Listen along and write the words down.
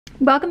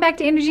Welcome back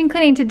to Andrea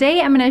Cleaning.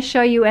 Today I'm going to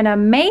show you an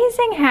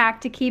amazing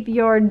hack to keep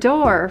your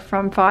door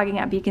from fogging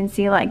up. You can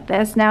see like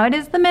this. Now it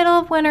is the middle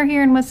of winter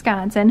here in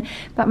Wisconsin,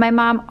 but my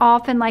mom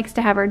often likes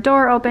to have her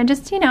door open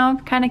just, you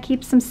know, kind of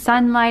keep some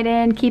sunlight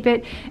in, keep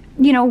it,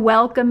 you know,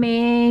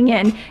 welcoming,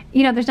 and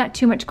you know, there's not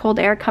too much cold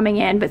air coming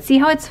in, but see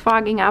how it's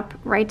fogging up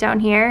right down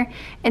here?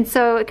 And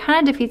so it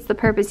kind of defeats the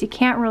purpose. You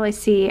can't really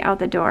see out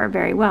the door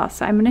very well.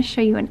 So I'm going to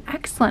show you an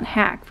excellent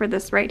hack for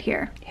this right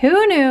here.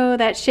 Who knew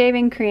that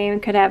shaving cream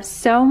could have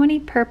so many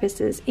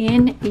purposes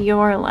in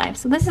your life?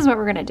 So this is what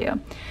we're going to do.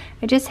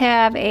 I just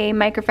have a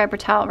microfiber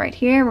towel right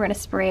here. We're going to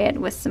spray it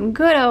with some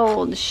good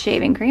old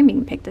shaving cream. You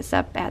can pick this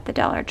up at the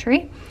Dollar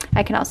Tree.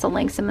 I can also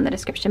link some in the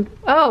description.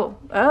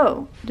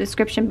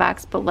 Description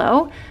box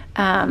below.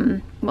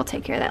 We'll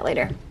take care of that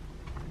later.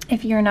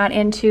 If you're not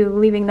into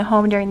leaving the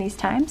home during these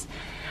times,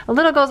 a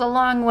little goes a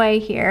long way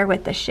here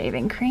with the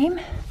shaving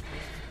cream.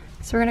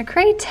 So we're going to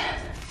create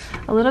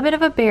a little bit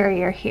of a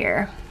barrier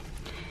here.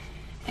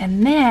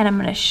 And then I'm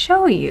going to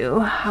show you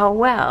how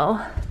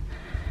well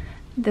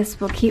this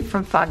will keep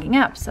from fogging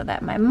up so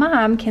that my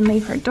mom can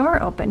leave her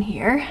door open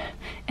here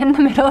in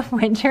the middle of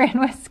winter in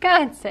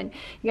Wisconsin.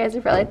 You guys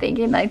are probably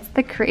thinking that's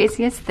the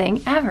craziest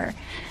thing ever,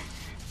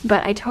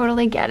 but I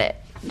totally get it.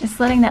 Just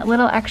letting that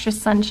little extra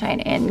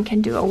sunshine in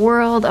can do a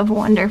world of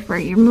wonder for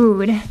your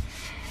mood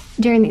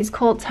during these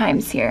cold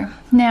times here.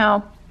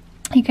 Now,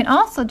 you can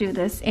also do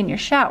this in your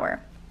shower.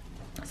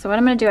 So what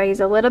I'm going to do, I use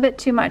a little bit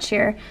too much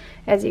here,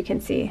 as you can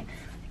see.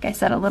 Like I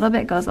said, a little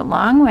bit goes a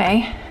long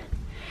way.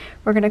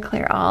 We're going to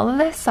clear all of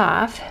this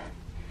off,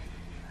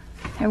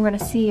 and we're going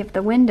to see if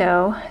the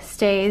window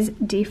stays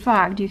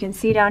defogged. You can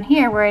see down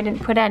here where I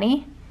didn't put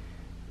any.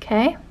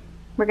 Okay,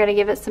 we're going to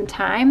give it some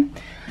time,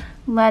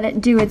 let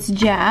it do its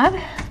job.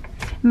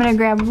 I'm going to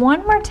grab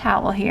one more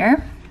towel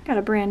here. Got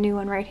a brand new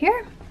one right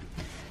here.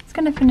 It's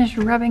going to finish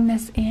rubbing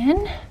this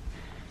in.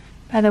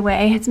 By the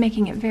way, it's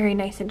making it very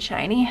nice and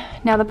shiny.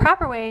 Now the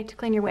proper way to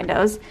clean your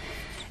windows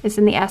is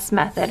in the S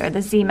method or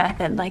the Z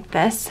method like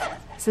this.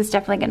 This is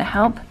definitely going to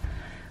help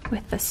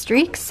with the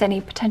streaks,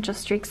 any potential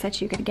streaks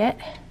that you could get.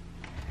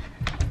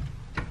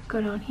 Go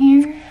down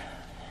here,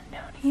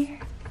 down here,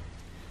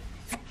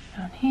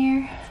 down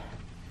here.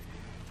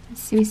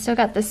 Let's see, we still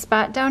got this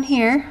spot down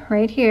here,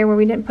 right here, where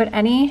we didn't put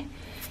any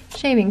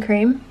shaving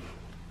cream.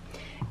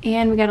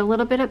 And we got a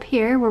little bit up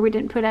here where we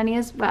didn't put any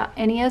as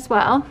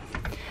well.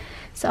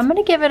 So I'm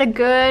gonna give it a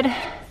good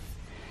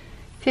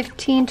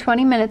 15,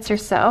 20 minutes or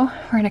so.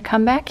 We're gonna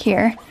come back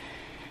here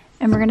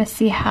and we're gonna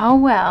see how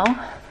well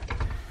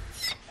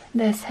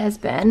this has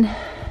been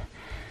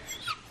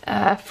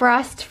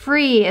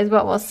frost-free, is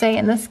what we'll say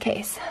in this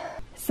case.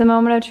 It's the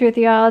moment of truth,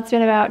 y'all. It's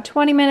been about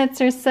 20 minutes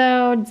or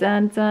so.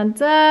 Dun, dun,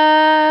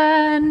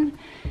 dun.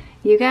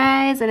 You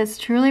guys, it is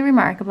truly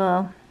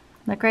remarkable.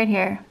 Look right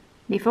here.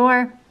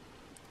 Before,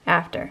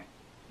 after.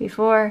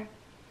 Before,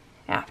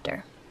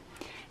 after.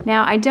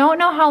 Now, I don't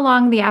know how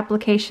long the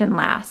application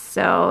lasts,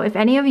 so if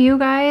any of you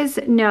guys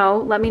know,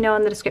 let me know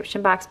in the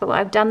description box below.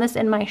 I've done this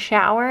in my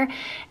shower,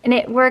 and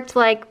it worked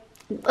like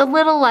a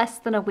little less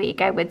than a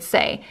week, I would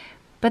say.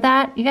 But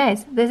that, you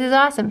guys, this is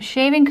awesome.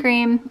 Shaving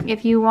cream,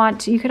 if you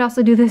want, you could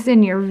also do this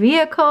in your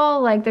vehicle.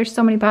 Like, there's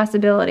so many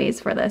possibilities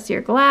for this. Your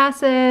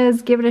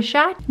glasses, give it a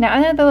shot. Now,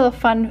 another little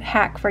fun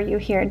hack for you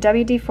here.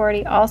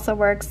 WD-40 also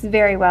works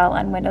very well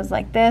on windows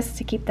like this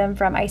to keep them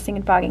from icing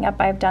and fogging up.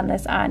 I've done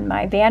this on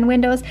my van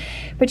windows.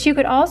 But you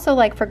could also,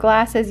 like for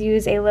glasses,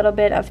 use a little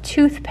bit of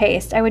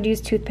toothpaste. I would use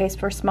toothpaste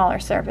for smaller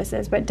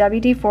surfaces, but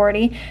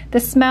WD-40, the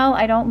smell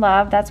I don't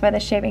love. That's why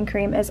the shaving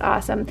cream is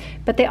awesome.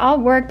 But they all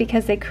work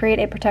because they create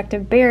a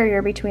protective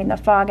barrier between the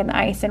fog and the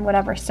ice and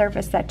whatever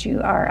surface that you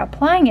are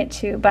applying it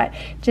to, but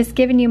just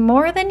giving you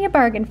more than you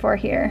bargained for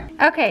here.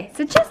 Okay,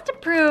 so just to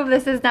prove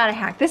this is not a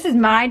hack, this is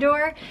my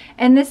door,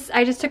 and this,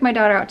 I just took my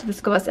daughter out to the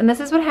school bus, and this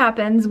is what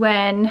happens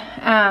when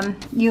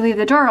you leave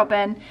the door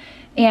open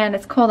and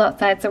it's cold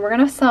outside. So we're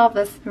gonna solve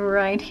this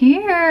right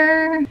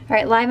here. All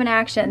right, live in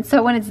action.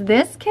 So when it's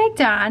this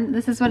caked on,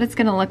 this is what it's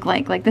gonna look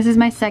like. Like, this is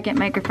my second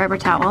microfiber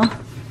towel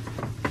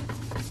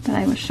that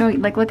I will show you.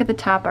 Like, look at the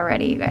top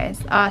already, you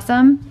guys.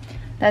 Awesome.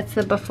 That's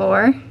the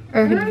before,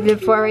 or the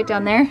before right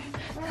down there.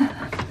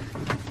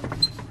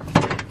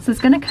 So it's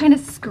gonna kind of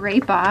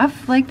scrape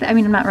off like that. I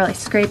mean, I'm not really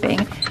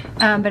scraping,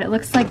 but it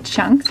looks like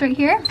chunks right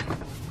here.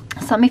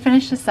 So let me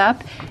finish this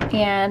up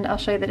and I'll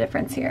show you the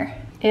difference here.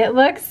 It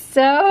looks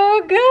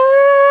so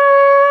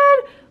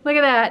good. Look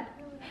at that.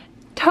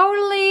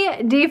 Totally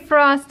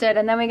defrosted.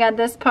 And then we got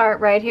this part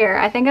right here.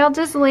 I think I'll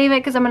just leave it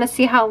because I'm going to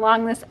see how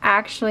long this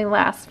actually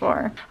lasts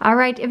for. All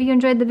right, if you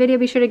enjoyed the video,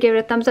 be sure to give it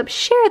a thumbs up.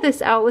 Share this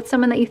out with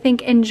someone that you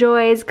think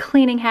enjoys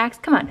cleaning hacks.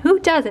 Come on, who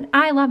doesn't?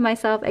 I love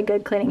myself a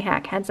good cleaning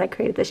hack, hence I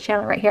created this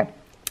channel right here.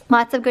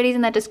 Lots of goodies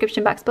in that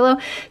description box below.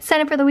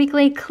 Sign up for the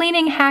weekly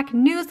cleaning hack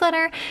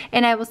newsletter,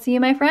 and I will see you,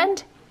 my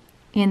friend,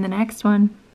 in the next one.